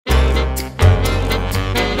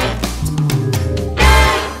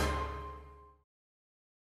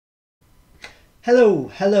Hello,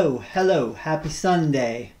 hello, hello. Happy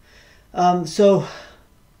Sunday. Hello.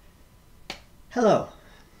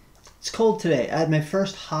 It's cold today. I had my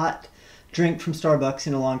first hot drink from Starbucks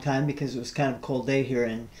in a long time because it was kind of a cold day here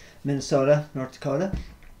in Minnesota, North Dakota.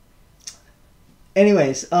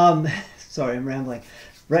 Anyways, sorry, I'm rambling.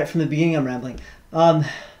 Right from the beginning, I'm rambling.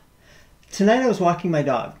 Tonight I was walking my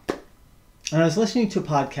dog and I was listening to a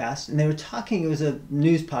podcast and they were talking, it was a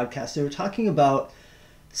news podcast. They were talking about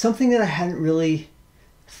something that I hadn't really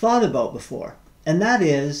thought about before. And that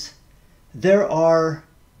is, there are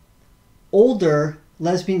older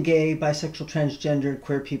lesbian, gay, bisexual, transgender,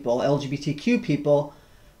 queer people, LGBTQ people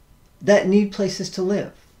that need places to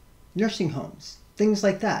live. Nursing homes, things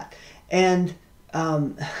like that. And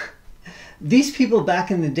these people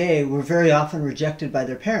back in the day were very often rejected by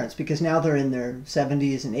their parents because now they're in their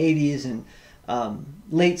 70s and 80s and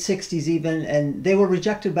late 60s even, and they were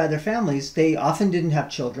rejected by their families. They often didn't have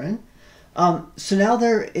children. So now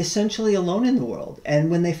they're essentially alone in the world. And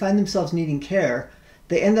when they find themselves needing care,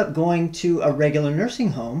 they end up going to a regular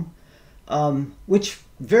nursing home, which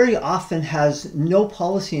very often has no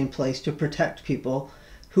policy in place to protect people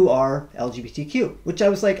who are LGBTQ, which I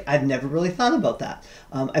was like, I've never really thought about that.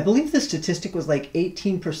 I believe the statistic was like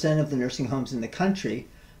 18% of the nursing homes in the country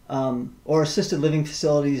or assisted living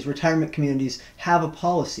facilities, retirement communities have a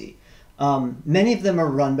policy. Many of them are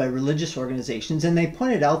run by religious organizations, and they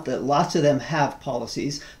pointed out that lots of them have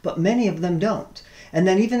policies, but many of them don't. And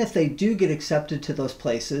then even if they do get accepted to those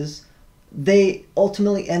places, they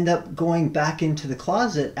ultimately end up going back into the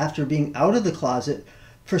closet after being out of the closet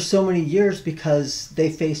for so many years because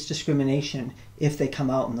they face discrimination if they come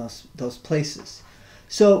out in those places.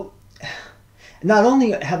 So not only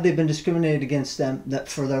have they been discriminated against them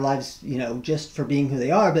for their lives, just for being who they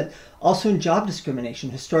are, but also in job discrimination.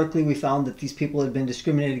 Historically, we found that these people had been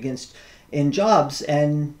discriminated against in jobs,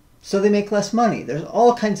 and so they make less money. There's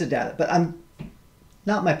all kinds of data, but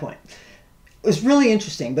not my point. It was really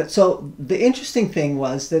interesting. But so the interesting thing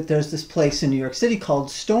was that there's this place in New York City called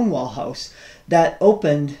Stonewall House that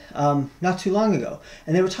opened not too long ago.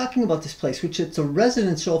 And they were talking about this place, which it's a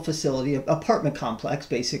residential facility, an apartment complex,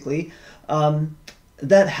 basically,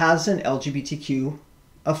 that has an LGBTQ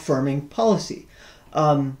affirming policy.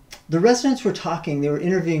 The residents were talking, they were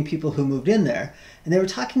interviewing people who moved in there, and they were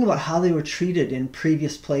talking about how they were treated in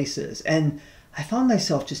previous places. And I found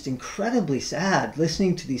myself just incredibly sad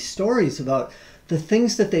listening to these stories about the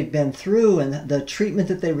things that they'd been through and the treatment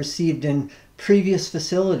that they received in previous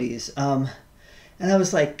facilities. And I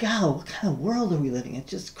was like, God, what kind of world are we living in?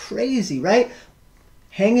 It's just crazy, right?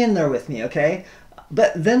 Hang in there with me, okay?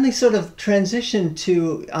 But then they sort of transitioned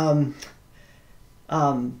to,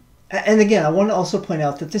 and again, I want to also point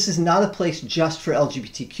out that this is not a place just for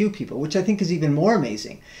LGBTQ people, which I think is even more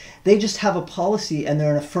amazing. They just have a policy and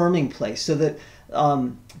they're an affirming place so that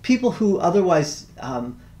people who otherwise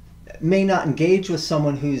may not engage with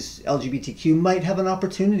someone who's LGBTQ might have an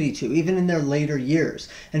opportunity to, even in their later years,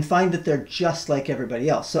 and find that they're just like everybody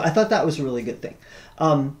else. So I thought that was a really good thing.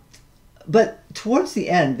 But towards the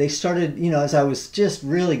end, they started, as I was just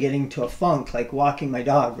really getting to a funk, like walking my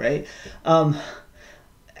dog, right?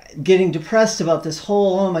 Getting depressed about this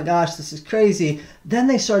whole, oh my gosh, this is crazy. Then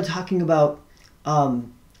they started talking about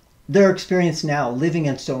their experience now living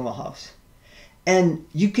in Stonewall House. And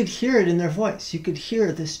you could hear it in their voice. You could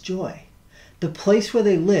hear this joy. The place where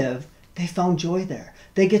they live, they found joy there.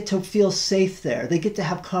 They get to feel safe there. They get to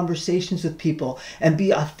have conversations with people and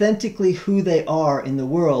be authentically who they are in the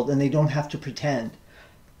world, and they don't have to pretend.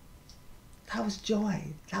 That was joy.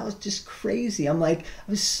 That was just crazy. I'm like, I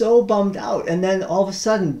was so bummed out. And then all of a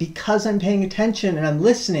sudden, because I'm paying attention and I'm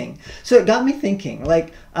listening, so it got me thinking,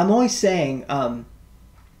 like, I'm always saying,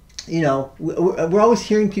 we're always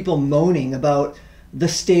hearing people moaning about the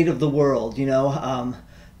state of the world,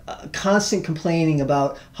 constant complaining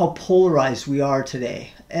about how polarized we are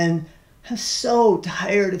today. And I'm so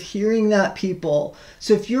tired of hearing that, people.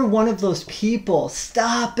 So if you're one of those people,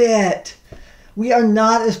 stop it. We are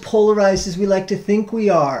not as polarized as we like to think we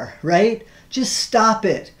are, right? Just stop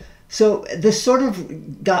it. So this sort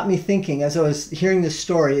of got me thinking as I was hearing this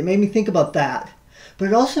story. It made me think about that. But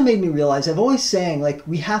it also made me realize, I've always saying, like,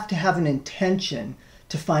 we have to have an intention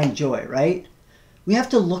to find joy, right? We have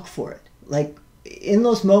to look for it. Like, in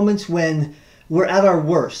those moments when we're at our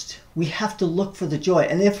worst, we have to look for the joy.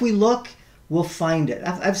 And if we look, we'll find it.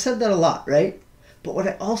 I've said that a lot, right? But what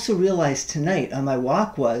I also realized tonight on my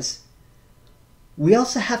walk was, we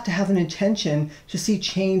also have to have an intention to see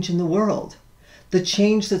change in the world, the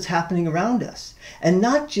change that's happening around us, and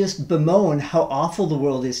not just bemoan how awful the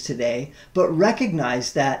world is today, but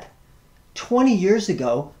recognize that 20 years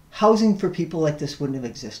ago, housing for people like this wouldn't have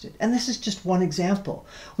existed. And this is just one example.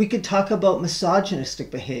 We could talk about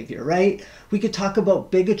misogynistic behavior, right? We could talk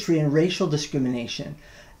about bigotry and racial discrimination.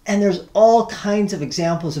 And there's all kinds of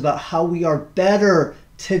examples about how we are better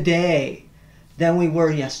today than we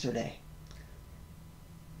were yesterday.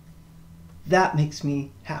 That makes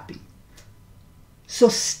me happy. So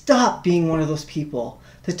stop being one of those people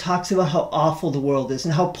that talks about how awful the world is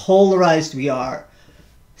and how polarized we are.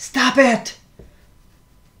 Stop it!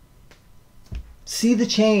 See the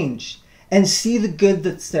change and see the good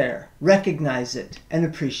that's there. Recognize it and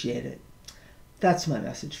appreciate it. That's my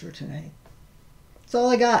message for tonight. That's all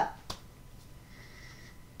I got.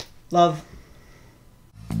 Love.